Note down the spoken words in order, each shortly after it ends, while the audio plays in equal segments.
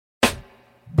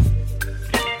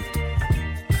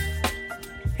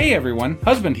Hey everyone,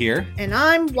 husband here. And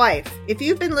I'm wife. If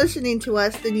you've been listening to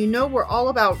us, then you know we're all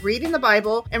about reading the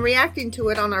Bible and reacting to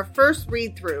it on our first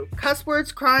read-through. Cuss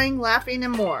words, crying, laughing,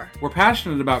 and more. We're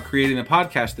passionate about creating a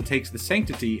podcast that takes the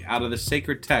sanctity out of the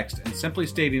sacred text and simply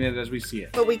stating it as we see it.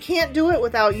 But we can't do it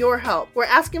without your help. We're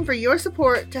asking for your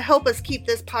support to help us keep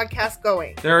this podcast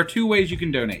going. There are two ways you can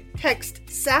donate. Text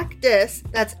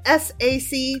SACDIS, that's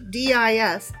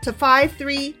SACDIS, to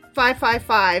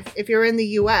 53555 if you're in the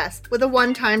U.S. with a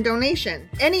one-time donation.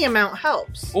 Any amount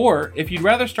helps. Or, if you'd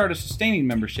rather start a sustaining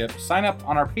membership, sign up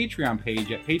on our Patreon page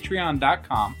at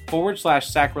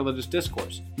patreon.com/sacrilegious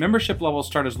discourse. Membership levels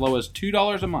start as low as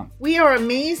 $2 a month. We are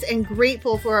amazed and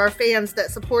grateful for our fans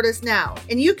that support us now,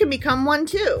 and you can become one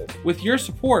too. With your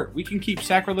support, we can keep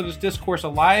Sacrilegious Discourse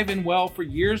alive and well for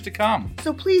years to come.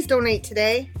 So please donate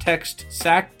today. Text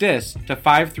SACDIS to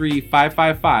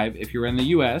 53555 if you're in the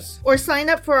U.S. Or sign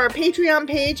up for our Patreon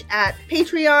page at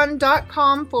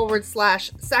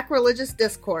patreon.com/sacrilegious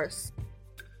discourse.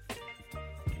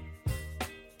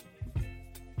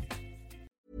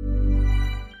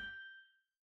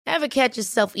 Ever catch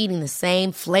yourself eating the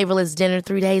same flavorless dinner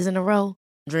 3 days in a row?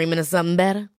 Dreaming of something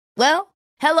better? Well,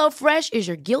 HelloFresh is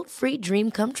your guilt-free dream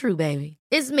come true, baby.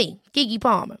 It's me, Keke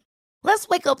Palmer. Let's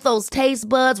wake up those taste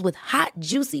buds with hot,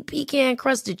 juicy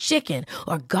pecan-crusted chicken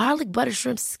or garlic butter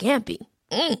shrimp scampi.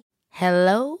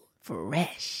 Hello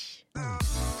Fresh.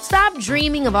 Stop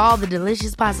dreaming of all the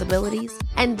delicious possibilities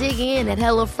and dig in at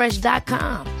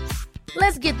HelloFresh.com.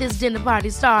 Let's get this dinner party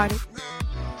started.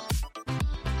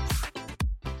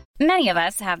 Many of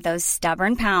us have those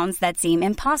stubborn pounds that seem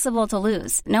impossible to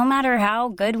lose, no matter how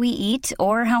good we eat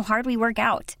or how hard we work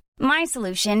out. My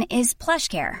solution is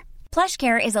PlushCare.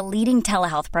 PlushCare is a leading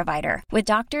telehealth provider with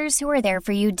doctors who are there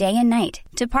for you day and night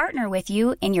to partner with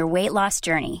you in your weight loss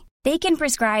journey. They can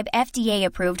prescribe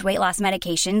FDA-approved weight loss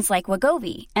medications like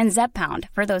Wegovy and Zepbound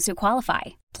for those who qualify.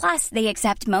 Plus, they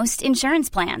accept most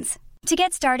insurance plans. To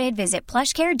get started, visit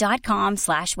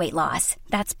plushcare.com/weightloss.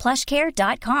 That's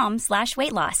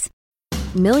plushcare.com/weightloss.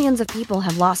 Millions of people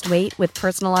have lost weight with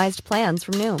personalized plans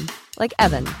from Noom. Like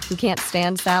Evan, who can't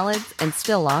stand salads and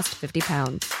still lost 50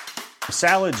 pounds.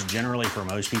 Salads generally for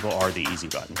most people are the easy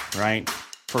button, right?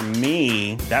 For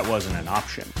me, that wasn't an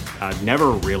option. I never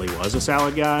really was a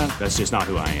salad guy. That's just not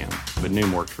who I am. But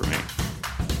Noom worked for me.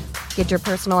 Get your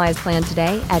personalized plan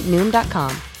today at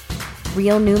Noom.com.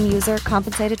 Real Noom user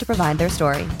compensated to provide their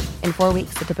story. In 4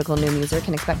 weeks, the typical Noom user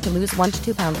can expect to lose 1 to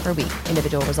 2 pounds per week.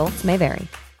 Individual results may vary.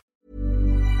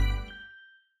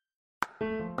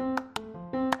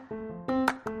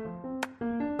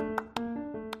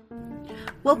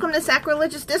 Welcome to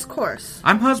Sacrilegious Discourse.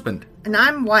 I'm husband. And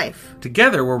I'm wife.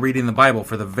 Together, we're reading the Bible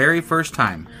for the very first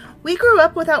time. We grew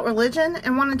up without religion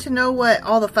and wanted to know what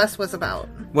all the fuss was about.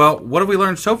 Well, what have we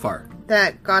learned so far?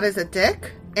 That God is a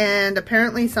dick, and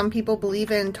apparently some people believe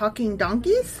in talking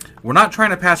donkeys? We're not trying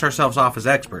to pass ourselves off as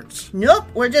experts. Nope,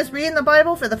 we're just reading the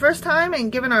Bible for the first time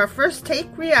and giving our first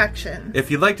take reaction. If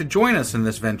you'd like to join us in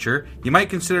this venture, you might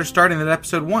consider starting at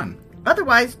episode 1.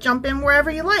 Otherwise, jump in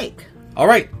wherever you like. All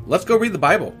right, let's go read the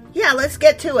Bible. Yeah, let's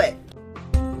get to it.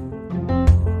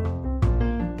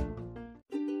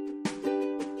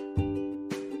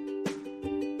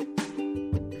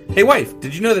 Hey wife,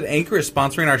 did you know that Anchor is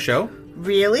sponsoring our show?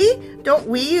 Really? Don't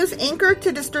we use Anchor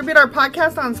to distribute our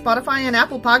podcast on Spotify and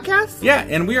Apple Podcasts? Yeah,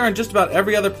 and we are on just about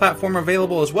every other platform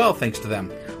available as well, thanks to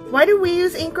them. Why do we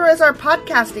use Anchor as our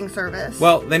podcasting service?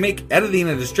 Well, they make editing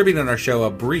and distributing our show a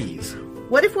breeze.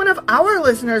 What if one of our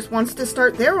listeners wants to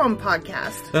start their own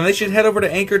podcast? Then they should head over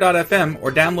to Anchor.fm or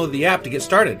download the app to get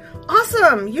started.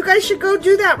 Awesome! You guys should go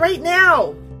do that right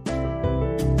now!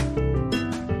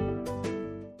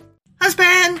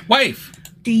 Husband! Wife!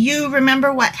 Do you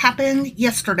remember what happened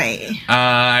yesterday?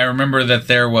 I remember that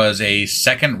there was a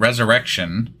second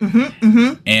resurrection.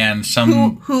 And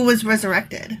some... Who was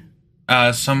resurrected?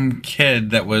 Some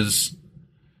kid that was...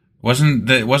 Wasn't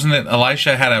it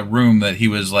Elisha had a room that he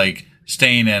was, like,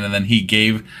 staying in, and then he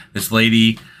gave this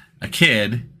lady a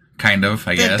kid, kind of,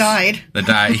 I guess. That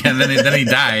died. And then he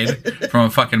died from a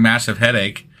fucking massive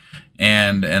headache.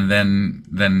 And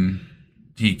then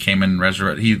he came and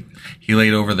resurrected. He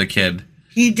laid over the kid.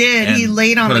 He did. He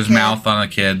laid on the kid. Put his mouth on the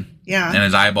kid. Yeah. And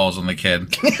his eyeballs on the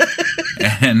kid.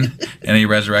 and he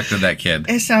resurrected that kid.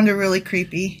 It sounded really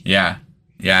creepy. Yeah.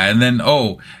 Yeah. And then,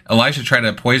 Elisha tried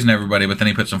to poison everybody, but then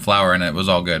he put some flour in it. It was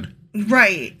all good.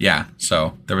 Right. Yeah.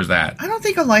 So there was that. I don't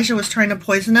think Elisha was trying to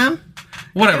poison them.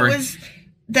 Whatever. It was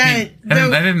that... I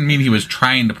didn't mean he was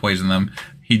trying to poison them.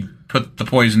 He put the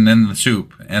poison in the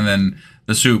soup, and then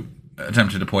the soup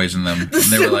attempted to poison them. And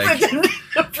they were like...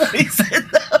 poison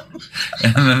them.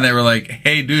 And then they were like,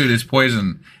 hey, dude, it's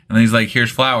poison. And he's like, here's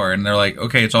flour. And they're like,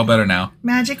 okay, it's all better now.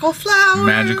 Magical flour.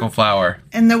 Magical flour.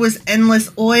 And there was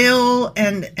endless oil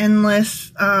and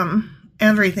endless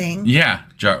everything. Yeah.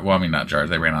 Well, I mean, not jars.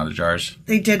 They ran out of jars.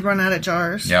 They did run out of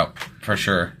jars. Yep, for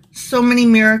sure. So many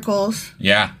miracles.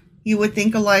 Yeah. You would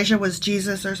think Elijah was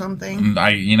Jesus or something.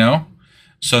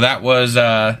 So that was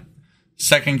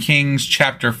 2 Kings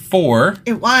chapter 4.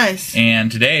 It was.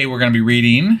 And today we're going to be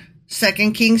reading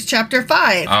 2 Kings chapter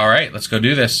 5. All right, let's go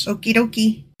do this. Okie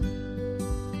dokie.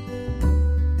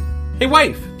 Hey,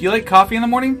 wife, do you like coffee in the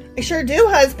morning? I sure do,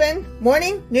 husband.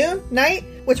 Morning, noon, night.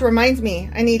 Which reminds me,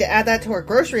 I need to add that to our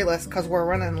grocery list because we're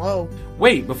running low.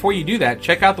 Wait, before you do that,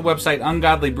 check out the website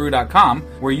ungodlybrew.com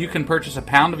where you can purchase a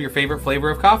pound of your favorite flavor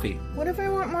of coffee. What if I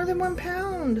want more than 1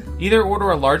 pound? Either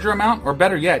order a larger amount or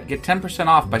better yet, get 10%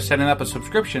 off by setting up a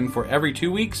subscription for every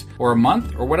 2 weeks or a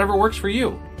month or whatever works for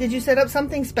you. Did you set up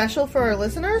something special for our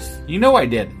listeners? You know I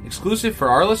did. Exclusive for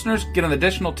our listeners, get an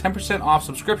additional 10% off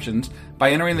subscriptions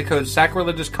by entering the code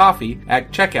SACRILEGIOUSCOFFEE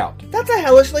at checkout. That's a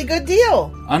hellishly good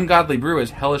deal. Ungodly Brew is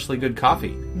hellishly good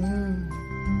coffee.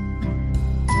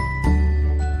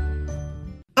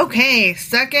 Okay,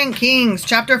 2 Kings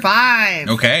chapter 5.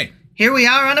 Okay. Here we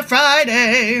are on a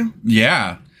Friday.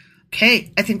 Yeah.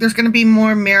 Okay, I think there's going to be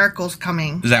more miracles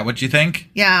coming. Is that what you think?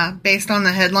 Yeah, based on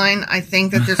the headline, I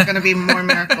think that there's going to be more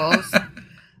miracles.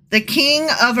 The king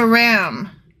of Aram,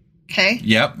 okay?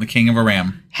 Yep, the king of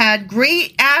Aram. Had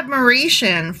great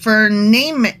admiration for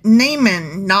Naaman,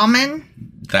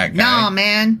 That guy.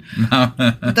 Naaman,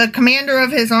 the commander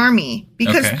of his army,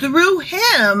 because through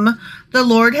him, the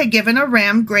Lord had given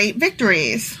Aram great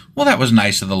victories. Well, that was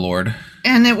nice of the Lord.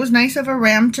 And it was nice of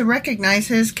Aram to recognize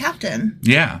his captain.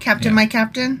 Yeah. Captain, my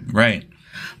captain. Right.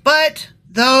 But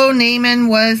though Naaman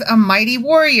was a mighty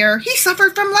warrior, he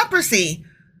suffered from leprosy.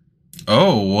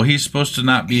 Oh, well, he's supposed to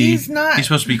not be... He's not. He's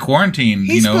supposed to be quarantined,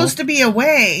 He's supposed to be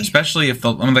away. Especially if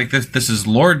this is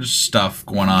Lord's stuff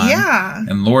going on. Yeah.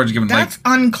 And Lord's giving... That's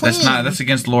unclean. That's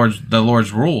against the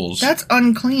Lord's rules. That's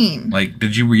unclean. Like,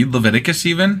 did you read Leviticus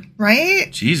even?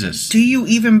 Right? Jesus. Do you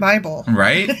even Bible?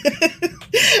 Right?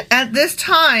 At this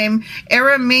time,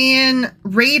 Aramean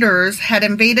raiders had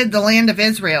invaded the land of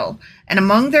Israel, and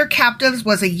among their captives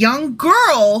was a young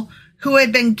girl who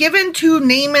had been given to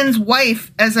Naaman's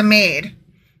wife as a maid.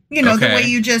 You know, the way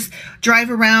you just drive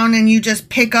around and you just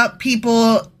pick up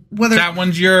people. That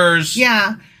one's yours.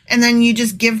 Yeah. And then you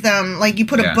just give them, like, you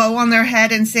put a bow on their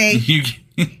head and say,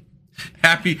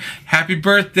 happy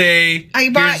birthday.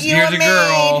 I bought you a maid.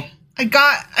 Girl.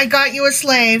 I got you a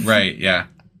slave. Right, yeah.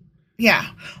 Yeah.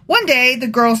 One day, the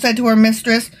girl said to her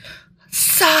mistress,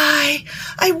 "Sigh,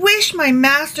 I wish my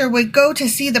master would go to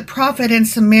see the prophet in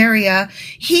Samaria.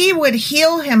 He would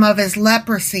heal him of his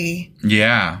leprosy."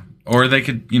 Yeah. Or they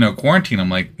could, quarantine him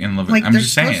like in Leviticus. I'm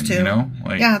just saying,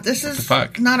 yeah, this is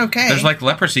not okay. There's like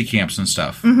leprosy camps and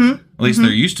stuff. Mm-hmm. At least there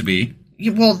used to be.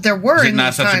 Well, there were. Is it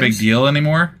not such a big deal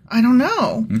anymore? I don't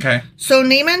know. Okay. So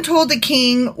Naaman told the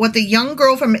king what the young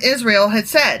girl from Israel had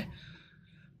said.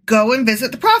 "Go and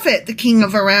visit the prophet," the king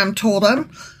of Aram told him.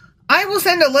 "I will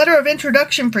send a letter of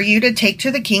introduction for you to take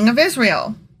to the king of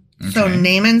Israel." Okay. So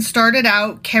Naaman started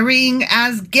out carrying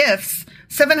as gifts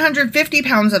 750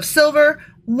 pounds of silver,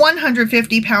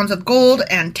 150 pounds of gold,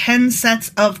 and 10 sets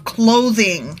of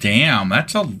clothing. Damn,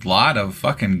 that's a lot of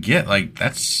fucking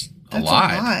that's a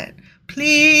lot.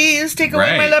 "Please take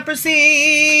away my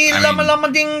leprosy. Lama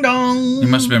lama ding dong." You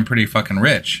must have been pretty fucking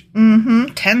rich.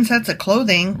 10 sets of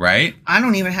clothing. Right? I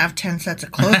don't even have 10 sets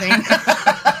of clothing.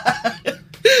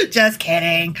 Just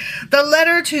kidding. The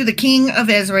letter to the king of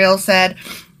Israel said,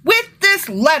 "With this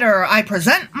letter, I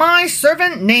present my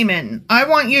servant Naaman. I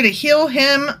want you to heal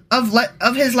him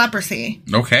of his leprosy."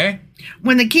 Okay.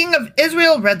 When the king of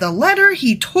Israel read the letter,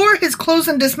 he tore his clothes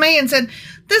in dismay and said,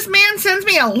 "This man sends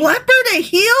me a leper to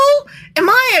heal? Am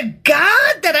I a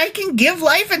god that I can give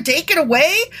life and take it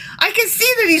away? I can see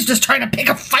that he's just trying to pick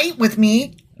a fight with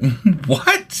me."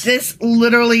 What? This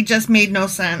literally just made no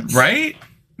sense. Right?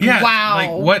 Yeah. Wow.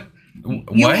 Like, what?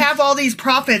 You have all these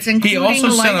prophets, including He also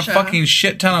Elisha. sent a fucking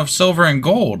shit ton of silver and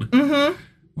gold. Mm-hmm.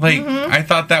 I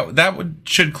thought that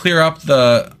should clear up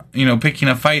the, picking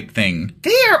a fight thing.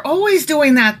 They are always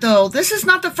doing that, though. This is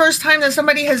not the first time that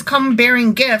somebody has come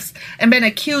bearing gifts and been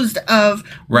accused of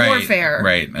warfare.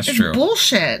 Right, that's true. It's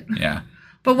bullshit. Yeah.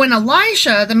 But when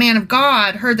Elisha, the man of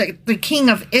God, heard that the king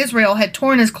of Israel had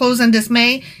torn his clothes in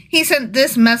dismay, he sent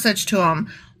this message to him.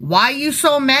 "Why you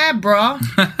so mad, bro?"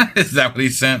 Is that what he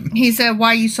sent? He said,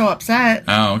 "Why you so upset?"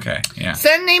 Oh, okay. Yeah.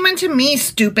 "Send Naaman to me,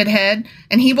 stupid head,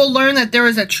 and he will learn that there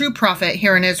is a true prophet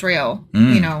here in Israel.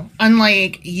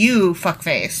 Unlike you,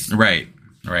 fuckface." Right.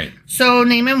 Right. So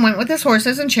Naaman went with his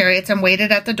horses and chariots and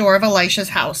waited at the door of Elisha's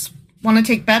house. Want to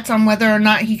take bets on whether or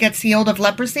not he gets healed of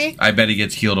leprosy? I bet he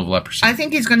gets healed of leprosy. I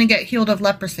think he's going to get healed of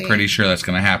leprosy. Pretty sure that's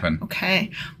going to happen. Okay.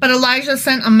 But Elijah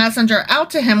sent a messenger out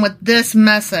to him with this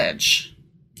message.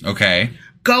 Okay.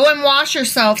 Go and wash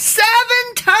yourself 7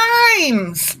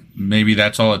 times Maybe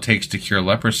that's all it takes to cure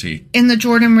leprosy. in the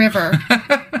Jordan River.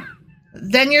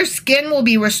 Then your skin will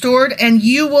be restored and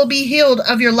you will be healed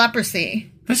of your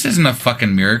leprosy. This isn't a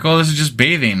fucking miracle. This is just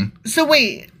bathing. So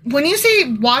wait, when you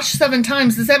say wash 7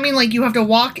 times, does that mean like you have to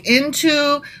walk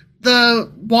into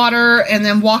the water and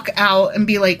then walk out and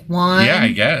be like 1? Yeah, I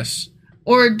guess.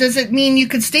 Or does it mean you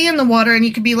could stay in the water and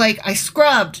you could be like, I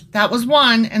scrubbed, that was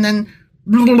 1, and then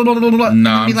No,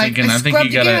 I'm be like, thinking. I think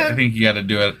you gotta. again. I think you gotta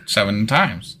do it 7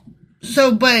 times.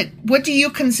 So, but what do you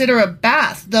consider a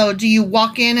bath, though? Do you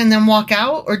walk in and then walk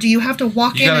out? Or do you have to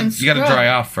walk in and You scrub? gotta dry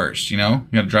off first. You know,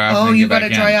 you gotta dry off. Oh, and then you get back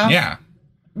gotta in. dry off? Yeah.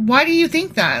 Why do you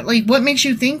think that? Like, what makes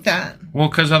you think that? Well,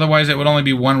 because otherwise it would only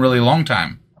be one really long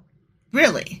time.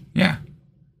 Really? Yeah.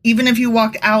 Even if you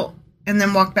walked out and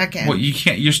then walked back in? Well, you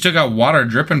can't. You still got water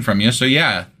dripping from you, so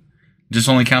yeah, just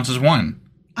only counts as 1.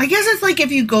 I guess it's like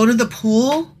if you go to the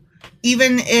pool,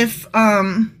 even if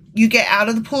you get out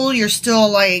of the pool, you're still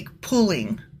like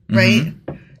pooling, right?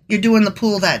 Mm-hmm. You're doing the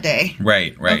pool that day.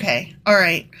 Right. Right. Okay. All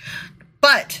right.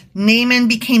 But Naaman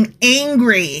became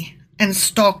angry and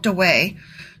stalked away.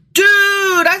 Dude,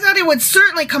 I thought he would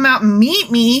certainly come out and meet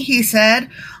me, he said.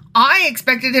 I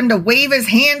expected him to wave his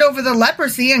hand over the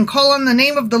leprosy and call on the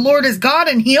name of the Lord as God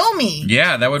and heal me.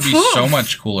 Yeah, that would be Oof. so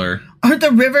much cooler. Aren't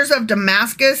the rivers of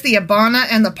Damascus, the Abana,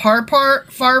 and the Farpar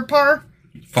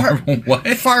What?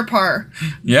 Farpar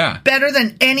Yeah. better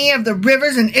than any of the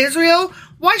rivers in Israel?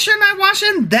 Why shouldn't I wash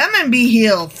in them and be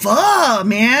healed? Fuck,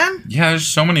 man. Yeah, there's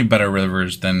so many better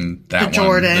rivers than that one.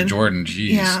 Jordan. The Jordan,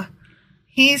 jeez. Yeah.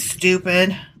 He's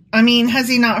stupid. I mean, has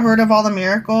he not heard of all the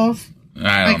miracles?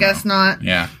 I guess not.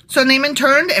 Yeah. So Naaman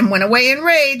turned and went away in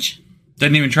rage.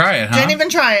 Didn't even try it, huh? Didn't even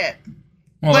try it.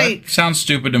 Well, like- that sounds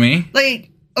stupid to me. Like,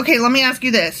 okay, let me ask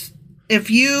you this. If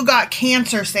you got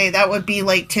cancer, say, that would be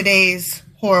like today's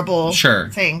horrible Sure.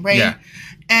 thing, right? Yeah.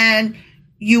 And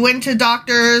you went to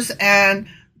doctors and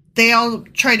they all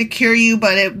tried to cure you,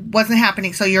 but it wasn't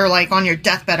happening. So you're like on your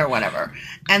deathbed or whatever.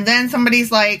 And then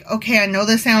somebody's like, okay, I know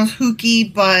this sounds hooky,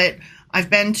 but I've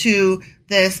been to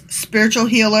this spiritual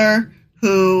healer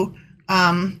who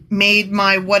made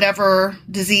my whatever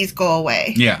disease go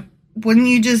away. Yeah. Wouldn't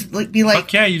you just be like,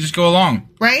 Fuck yeah, you just go along.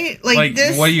 right? Like,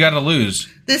 this, what do you got to lose?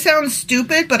 this sounds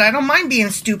stupid, but I don't mind being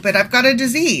stupid. I've got a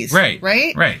disease. Right.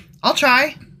 Right? Right. I'll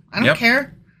try. I don't Yep.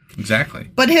 care. Exactly.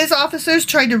 But his officers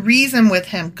tried to reason with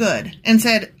him, good, and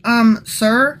said,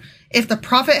 sir, if the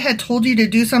prophet had told you to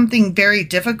do something very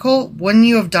difficult, wouldn't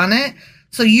you have done it?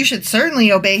 So you should certainly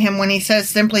obey him when he says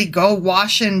simply go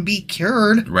wash and be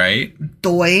cured, Right?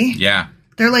 doy. Yeah.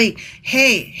 They're like,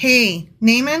 hey,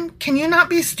 Naaman, can you not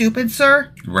be stupid,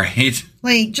 sir? Right?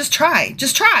 Like, just try.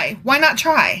 Just try. Why not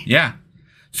try? Yeah.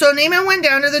 So Naaman went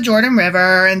down to the Jordan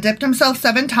River and dipped himself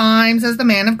 7 times as the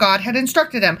man of God had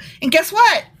instructed him. And guess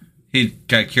what? He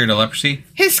got cured of leprosy?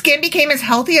 His skin became as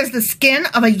healthy as the skin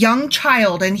of a young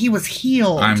child, and he was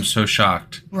healed. I'm so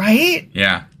shocked. Right?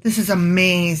 Yeah. This is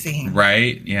amazing.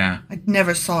 Right? Yeah. I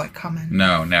never saw it coming.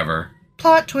 No, never.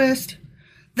 Plot twist.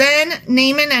 Then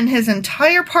Naaman and his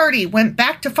entire party went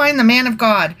back to find the man of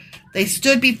God. They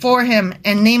stood before him,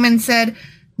 and Naaman said,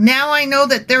 now I know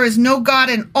that there is no God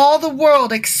in all the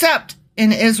world except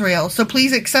in Israel, so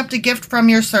please accept a gift from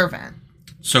your servant.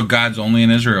 So God's only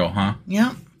in Israel, huh?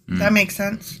 Yep, that makes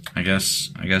sense. I guess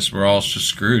we're all just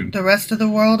screwed. The rest of the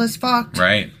world is fucked.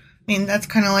 Right. I mean, that's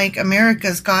kind of like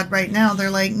America's God right now. They're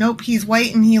like, nope, he's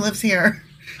white and he lives here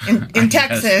in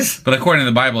Texas. Yes. But according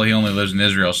to the Bible, he only lives in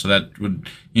Israel, so that would,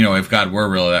 if God were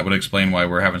real, that would explain why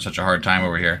we're having such a hard time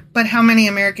over here. But how many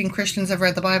American Christians have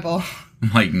read the Bible?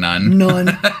 Like none.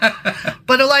 None.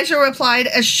 But Elisha replied,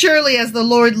 as surely as the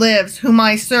Lord lives, whom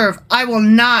I serve, I will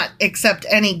not accept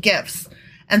any gifts.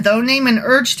 And though Naaman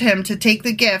urged him to take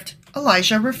the gift,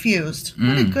 Elisha refused.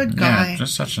 What a good guy. Yeah,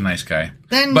 just such a nice guy.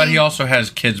 Then but he also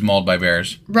has kids mauled by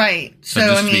bears. Right. So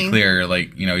just to be clear,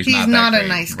 he's he's not that not a great.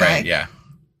 nice guy. Right, yeah.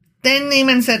 Then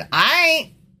Naaman said,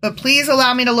 but please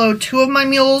allow me to load 2 of my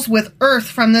mules with earth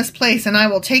from this place, and I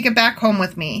will take it back home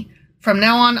with me. From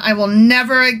now on, I will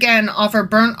never again offer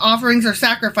burnt offerings or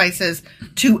sacrifices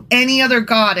to any other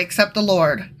god except the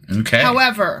Lord. Okay.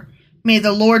 However, may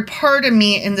the Lord pardon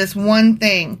me in this one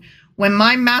thing. When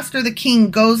my master the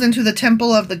king goes into the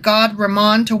temple of the god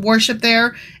Ramon to worship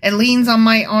there and leans on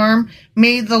my arm,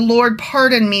 may the Lord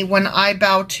pardon me when I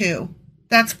bow too.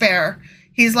 That's fair.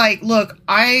 He's like, look,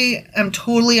 I am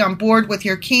totally on board with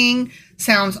your king.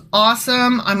 Sounds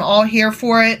awesome. I'm all here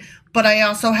for it. But I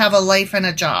also have a life and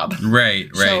a job. Right.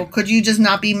 So could you just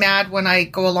not be mad when I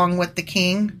go along with the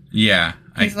king? Yeah.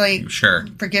 He's like, sure.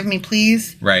 Forgive me,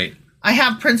 please. Right. I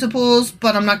have principles,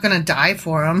 but I'm not going to die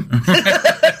for them.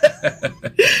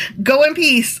 Go in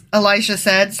peace, Elisha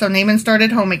said. So Naaman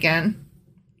started home again.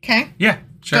 Okay? Yeah,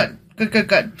 sure.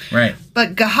 Good. Right.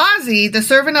 But Gehazi, the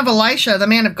servant of Elisha, the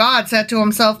man of God, said to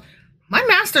himself, my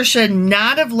master should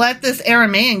not have let this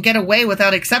Aramean get away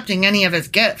without accepting any of his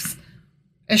gifts.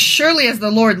 As surely as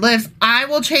the Lord lives, I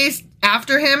will chase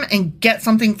after him and get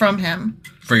something from him.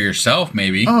 For yourself,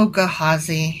 maybe. Oh,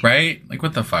 Gehazi. Right? Like,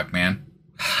 what the fuck, man?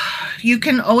 You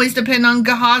can always depend on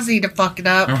Gehazi to fuck it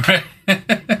up. Right.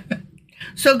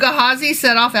 So Gehazi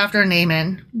set off after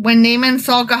Naaman. When Naaman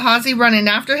saw Gehazi running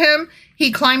after him,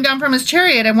 he climbed down from his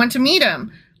chariot and went to meet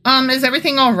him. Is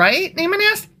everything all right? Naaman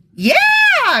asked.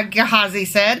 Yeah, Gehazi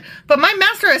said, but my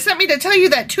master has sent me to tell you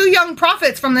that 2 young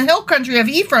prophets from the hill country of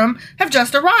Ephraim have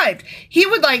just arrived. He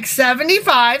would like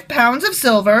 75 pounds of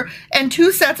silver and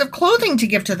 2 sets of clothing to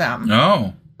give to them.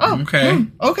 Oh, okay.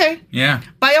 Okay. Yeah.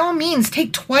 By all means,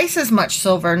 take twice as much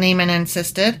silver, Naaman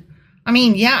insisted. I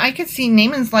mean, yeah, I could see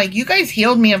Naaman's like, you guys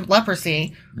healed me of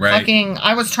leprosy. Right.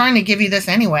 I was trying to give you this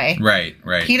anyway. Right.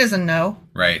 He doesn't know.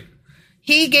 Right.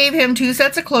 He gave him 2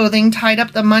 sets of clothing, tied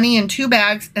up the money in 2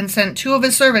 bags, and sent 2 of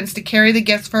his servants to carry the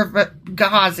gifts for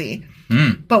Gehazi.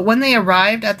 But when they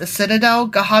arrived at the citadel,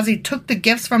 Gehazi took the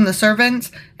gifts from the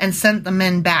servants and sent the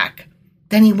men back.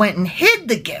 Then he went and hid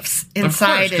the gifts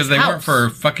inside his house. Because they weren't for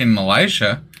fucking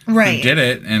Elisha. Right. Who did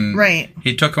it, and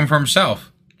he took them for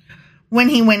himself. When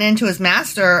he went into his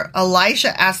master,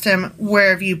 Elisha asked him, where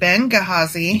have you been,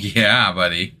 Gehazi? Yeah,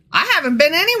 buddy. I haven't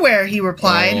been anywhere, he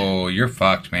replied. Oh, you're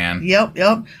fucked, man. Yep.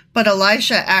 But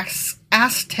Elisha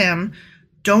asked him,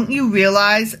 don't you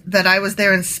realize that I was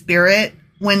there in spirit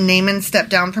when Naaman stepped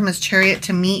down from his chariot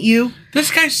to meet you?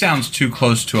 This guy sounds too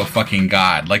close to a fucking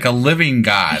god, like a living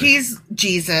god. He's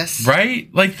Jesus.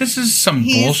 Right? Like, this is some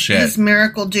bullshit. He's this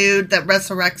miracle dude that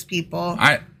resurrects people.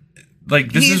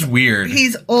 This is weird.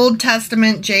 He's Old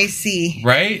Testament JC.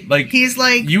 Right? Like, he's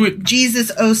like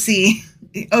Jesus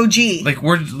OG. Like,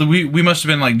 we must have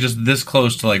been like just this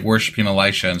close to like worshiping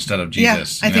Elisha instead of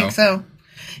Jesus. Yeah, I think so.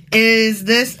 Is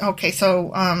this okay?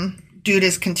 So, dude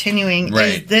is continuing.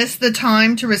 Right. Is this the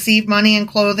time to receive money and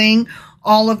clothing,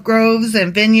 olive groves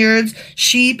and vineyards,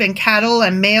 sheep and cattle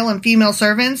and male and female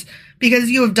servants? Because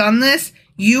you have done this,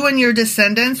 you and your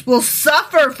descendants will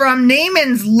suffer from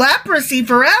Naaman's leprosy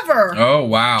forever. Oh,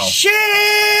 wow.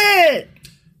 Shit!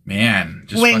 Man,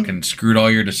 fucking screwed all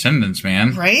your descendants,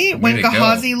 man. Right? When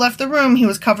Gehazi left the room, he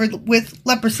was covered with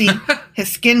leprosy.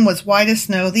 His skin was white as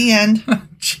snow. The end.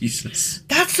 Jesus.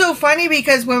 That's so funny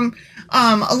because when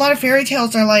a lot of fairy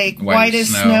tales are like white as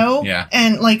snow. Yeah.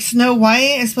 And like Snow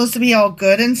White is supposed to be all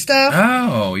good and stuff.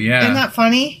 Oh, yeah. Isn't that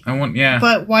funny? Yeah.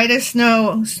 But white as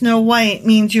snow, Snow White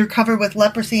means you're covered with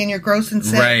leprosy and you're gross and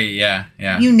sick. Right, yeah.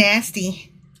 You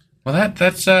nasty. Well,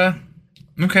 that's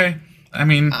okay. I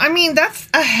mean, that's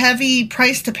a heavy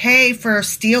price to pay for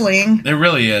stealing. It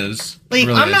really is. Like,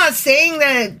 I'm not saying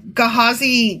that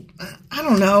Gehazi, I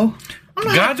don't know.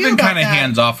 God's been kind of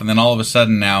hands off, and then all of a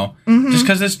sudden now, just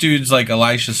because this dude's like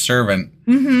Elisha's servant,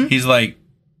 he's like,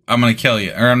 I'm going to kill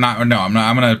you. Or I'm not, I'm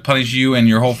going to punish you and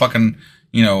your whole fucking,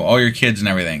 all your kids and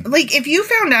everything. Like, if you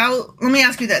found out, let me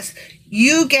ask you this.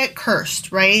 You get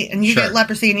cursed, right? And you get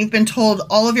leprosy, and you've been told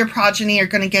all of your progeny are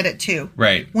going to get it too.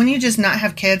 Right. Wouldn't you just not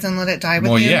have kids and let it die with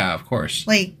you? Well, yeah, of course.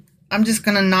 Like, I'm just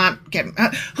going to not get...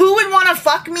 who would want to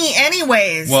fuck me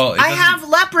anyways? Well, I have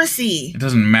leprosy. It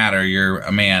doesn't matter. You're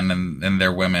a man, and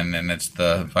they're women, and it's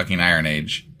the fucking Iron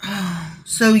Age.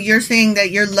 So you're saying that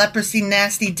your leprosy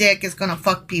nasty dick is going to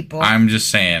fuck people? I'm just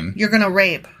saying. You're going to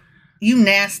rape. You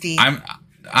nasty.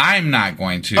 I'm not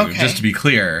going to, just to be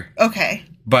clear. Okay.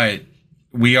 But...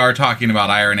 we are talking about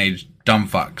Iron Age dumb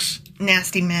fucks.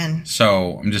 Nasty men.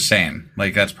 So, I'm just saying,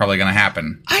 like, that's probably going to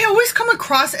happen. I always come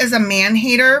across as a man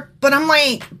hater, but I'm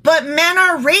like, but men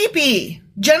are rapey.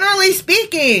 Generally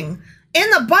speaking. In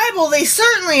the Bible, they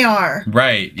certainly are.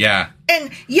 Right, yeah.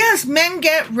 And yes, men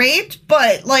get raped,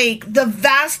 but, like, the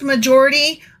vast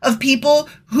majority of people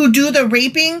who do the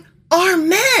raping are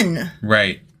men.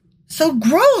 Right. So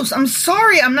gross. I'm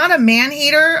sorry. I'm not a man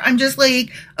hater. I'm just,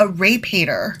 like, a rape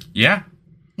hater. Yeah.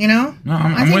 No,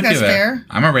 I'm think with that's you there. Fair.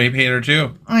 I'm a rape hater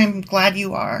too. I'm glad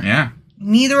you are. Yeah.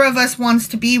 Neither of us wants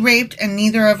to be raped, and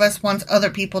neither of us wants other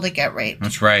people to get raped.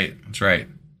 That's right.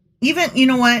 Even, you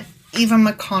know what? Even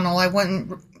McConnell, I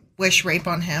wouldn't wish rape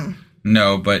on him.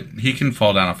 No, but he can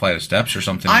fall down a flight of steps or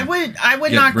something. I would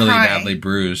get not really cry. badly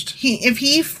bruised. If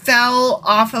he fell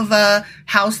off of a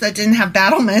house that didn't have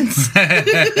battlements,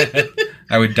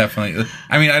 I would definitely.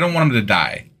 I mean, I don't want him to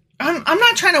die. I'm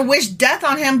not trying to wish death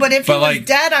on him, but if he was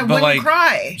dead, I wouldn't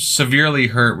cry. Severely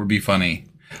hurt would be funny.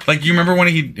 Like, you remember when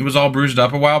it was all bruised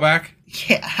up a while back?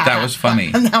 Yeah, that was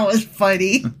funny. That was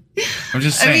funny. I'm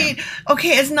just saying. I mean, okay,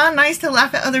 it's not nice to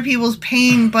laugh at other people's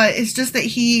pain, but it's just that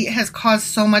he has caused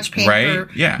so much pain for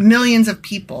millions of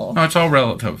people. No, it's all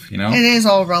relative, you know? It is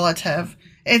all relative.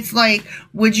 It's like,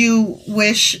 would you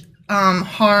wish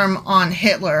harm on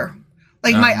Hitler?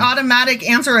 Like, my automatic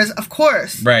answer is, of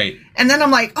course. Right. And then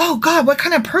I'm like, oh, God, what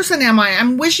kind of person am I?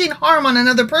 I'm wishing harm on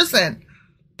another person.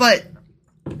 But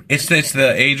it's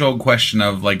the age-old question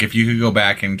of, like, if you could go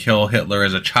back and kill Hitler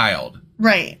as a child.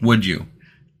 Right. Would you?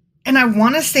 And I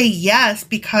want to say yes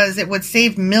because it would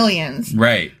save millions.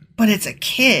 Right. But it's a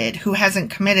kid who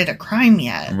hasn't committed a crime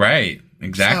yet. Right.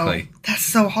 Exactly. So that's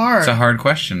so hard. It's a hard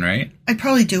question, right? I'd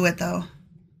probably do it, though.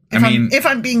 If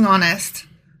I'm being honest,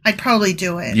 I'd probably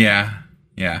do it. Yeah.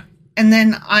 Yeah. And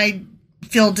then I'd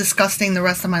feel disgusting the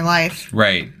rest of my life.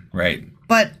 Right. Right.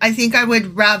 But I think I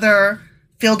would rather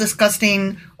feel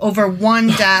disgusting over one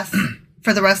death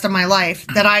for the rest of my life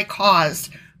that I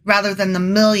caused rather than the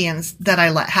millions that I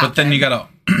let happen. But then you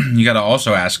gotta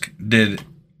also ask, did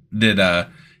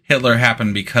Hitler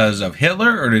happen because of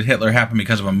Hitler, or did Hitler happen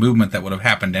because of a movement that would have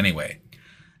happened anyway?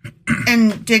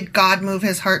 And did God move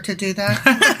his heart to do that?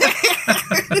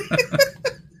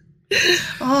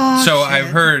 So shit.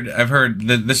 I've heard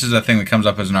that this is a thing that comes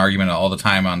up as an argument all the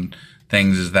time on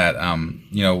things, is that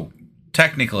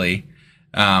technically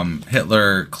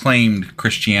Hitler claimed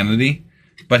Christianity,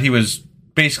 but he was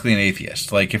basically an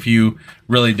atheist. Like, if you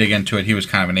really dig into it, he was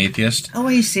kind of an atheist. Oh,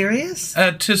 are you serious?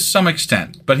 To some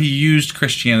extent, but he used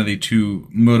Christianity to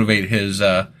motivate his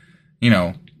Nazis,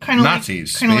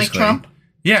 kind of like Trump.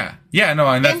 Yeah, no,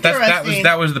 and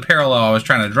that was the parallel I was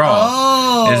trying to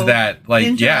draw. Is that, like,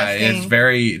 it's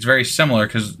very similar,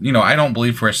 because I don't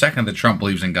believe for a second that Trump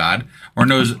believes in God or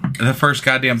knows the first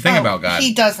goddamn thing about God.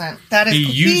 He doesn't. That is,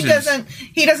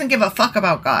 he doesn't give a fuck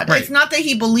about God. Right. It's not that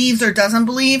he believes or doesn't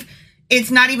believe. It's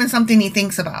not even something he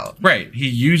thinks about. Right. He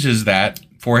uses that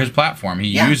for his platform. He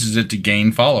uses it to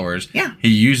gain followers. Yeah. He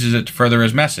uses it to further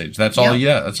his message. That's all he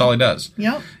does. That's all he does.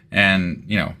 Yep. And,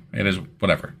 it is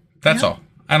whatever. That's all.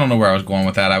 I don't know where I was going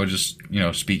with that. I was just,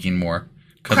 speaking more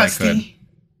because I could.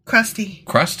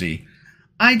 Crusty.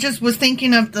 I just was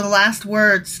thinking of the last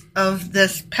words of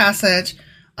this passage.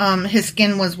 His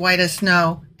skin was white as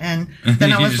snow. And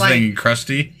then I was just like, thinking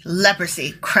crusty?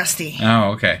 Leprosy. Crusty.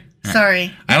 Oh, okay.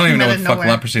 Sorry. I don't even know what the fuck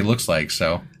leprosy looks like,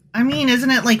 so. I mean,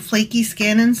 isn't it like flaky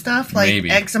skin and stuff? Like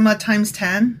maybe. Eczema times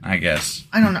 10? I guess.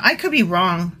 I don't know. I could be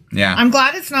wrong. Yeah. I'm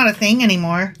glad it's not a thing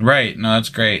anymore. Right. No, that's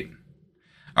great.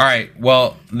 All right.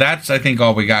 Well, that's, I think,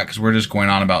 all we got, because we're just going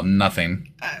on about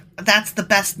nothing. That's the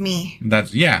best me.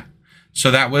 Yeah.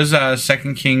 So that was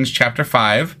 2 Kings chapter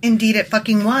 5. Indeed, it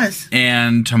fucking was.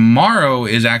 And tomorrow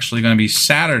is actually going to be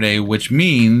Saturday, which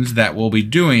means that we'll be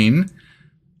doing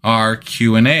our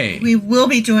Q&A. We will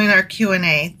be doing our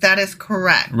Q&A. That is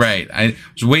correct. Right. I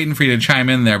was waiting for you to chime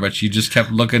in there, but you just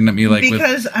kept looking at me with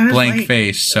blank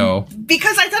face. So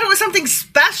because I thought it was something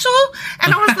special,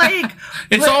 and I was like,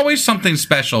 it's always something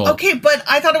special. Okay, but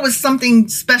I thought it was something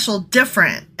special,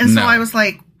 different, and so I was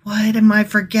like, what am I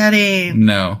forgetting?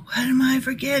 No. What am I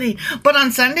forgetting? But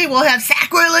on Sunday, we'll have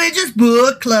Sacrilegious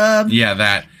Book Club. Yeah,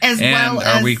 that. And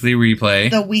our weekly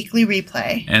replay. The weekly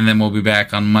replay. And then we'll be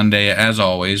back on Monday, as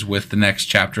always, with the next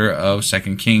chapter of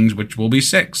 2 Kings, which will be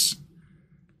 6.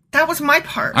 That was my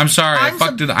part. I'm sorry. I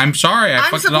fucked it. I'm sorry.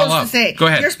 I fucked it all up. I'm supposed to say. Go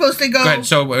ahead. You're supposed to go. Go ahead.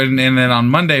 So, and then on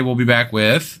Monday, we'll be back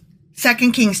with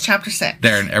 2 Kings chapter 6.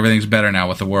 There, and everything's better now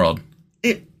with the world.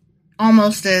 It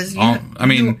almost is.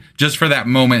 Just for that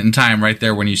moment in time right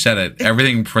there when you said it,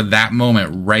 everything for that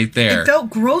moment right there. It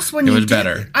felt gross when it was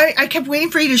better. I kept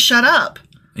waiting for you to shut up.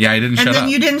 Yeah, I didn't shut up. And then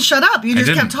you didn't shut up. You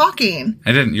just kept talking.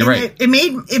 I didn't. You're right. It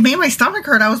made my stomach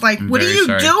hurt. I was like, what are you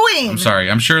doing? I'm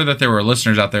sorry. I'm sure that there were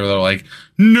listeners out there that were like,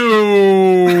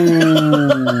 no.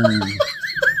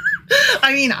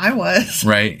 I mean, I was.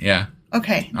 Right, yeah.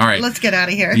 Okay. All right. Let's get out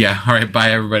of here. Yeah. All right.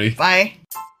 Bye, everybody. Bye.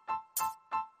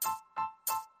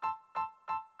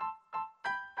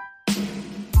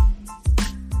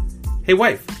 Hey,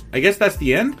 wife, I guess that's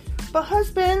the end? But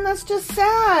husband, that's just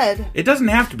sad. It doesn't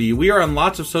have to be. We are on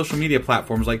lots of social media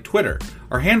platforms like Twitter.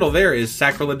 Our handle there is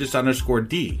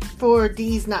sacrilegious_D. For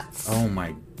D's nuts. Oh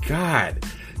my God.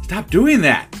 Stop doing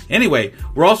that. Anyway,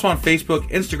 we're also on Facebook,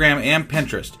 Instagram, and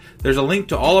Pinterest. There's a link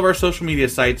to all of our social media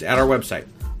sites at our website.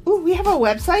 Ooh, we have a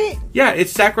website? Yeah,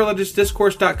 it's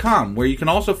sacrilegiousdiscourse.com, where you can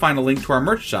also find a link to our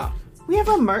merch shop. We have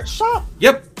a merch shop?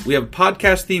 Yep, we have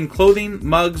podcast-themed clothing,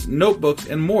 mugs, notebooks,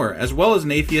 and more, as well as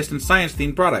an atheist and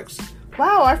science-themed products.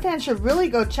 Wow, our fans should really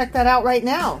go check that out right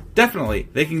now. Definitely.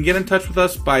 They can get in touch with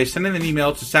us by sending an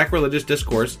email to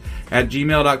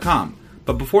sacrilegiousdiscourse@gmail.com.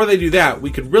 But before they do that,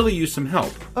 we could really use some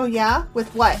help. Oh yeah?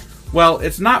 With what? Well,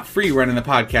 it's not free running the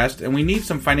podcast, and we need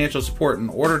some financial support in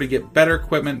order to get better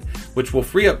equipment, which will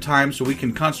free up time so we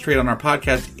can concentrate on our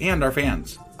podcast and our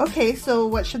fans. Okay, so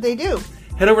what should they do?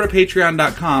 Head over to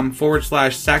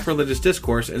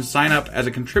patreon.com/sacrilegiousdiscourse and sign up as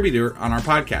a contributor on our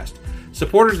podcast.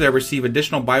 Supporters there receive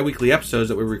additional bi-weekly episodes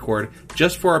that we record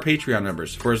just for our Patreon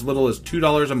members for as little as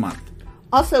 $2 a month.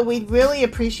 Also, we'd really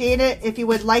appreciate it if you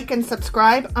would like and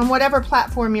subscribe on whatever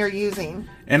platform you're using.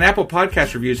 And Apple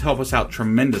Podcast reviews help us out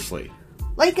tremendously.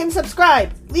 Like and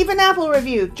subscribe. Leave an Apple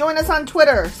review. Join us on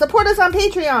Twitter. Support us on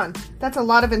Patreon. That's a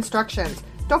lot of instructions.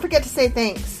 Don't forget to say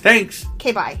thanks. Thanks.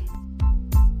 Okay, bye.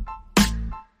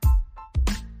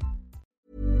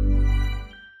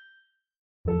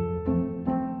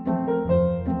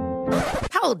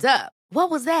 Hold up. What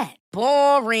was that?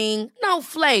 Boring. No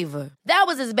flavor. That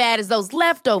was as bad as those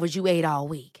leftovers you ate all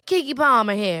week. Keke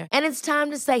Palmer here, and it's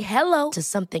time to say hello to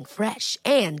something fresh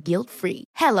and guilt-free.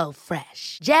 Hello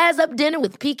Fresh. Jazz up dinner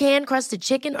with pecan-crusted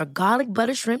chicken or garlic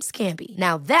butter shrimp scampi.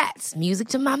 Now that's music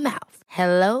to my mouth.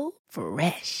 Hello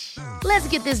Fresh. Let's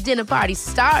get this dinner party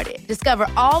started. Discover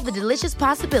all the delicious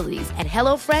possibilities at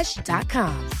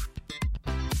hellofresh.com.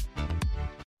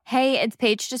 Hey, it's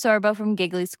Paige DeSorbo from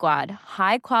Giggly Squad.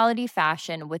 High quality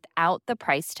fashion without the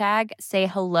price tag. Say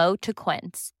hello to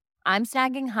Quince. I'm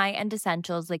snagging high-end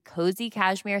essentials like cozy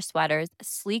cashmere sweaters,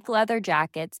 sleek leather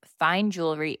jackets, fine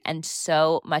jewelry, and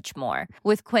so much more.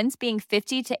 With Quince being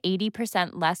 50 to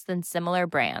 80% less than similar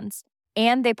brands.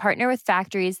 And they partner with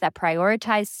factories that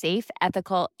prioritize safe,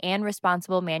 ethical, and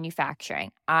responsible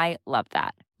manufacturing. I love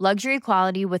that. Luxury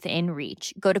quality within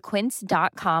reach. Go to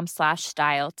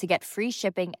quince.com/style to get free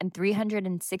shipping and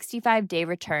 365-day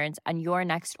returns on your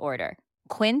next order.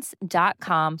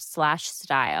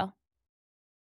 Quince.com/style.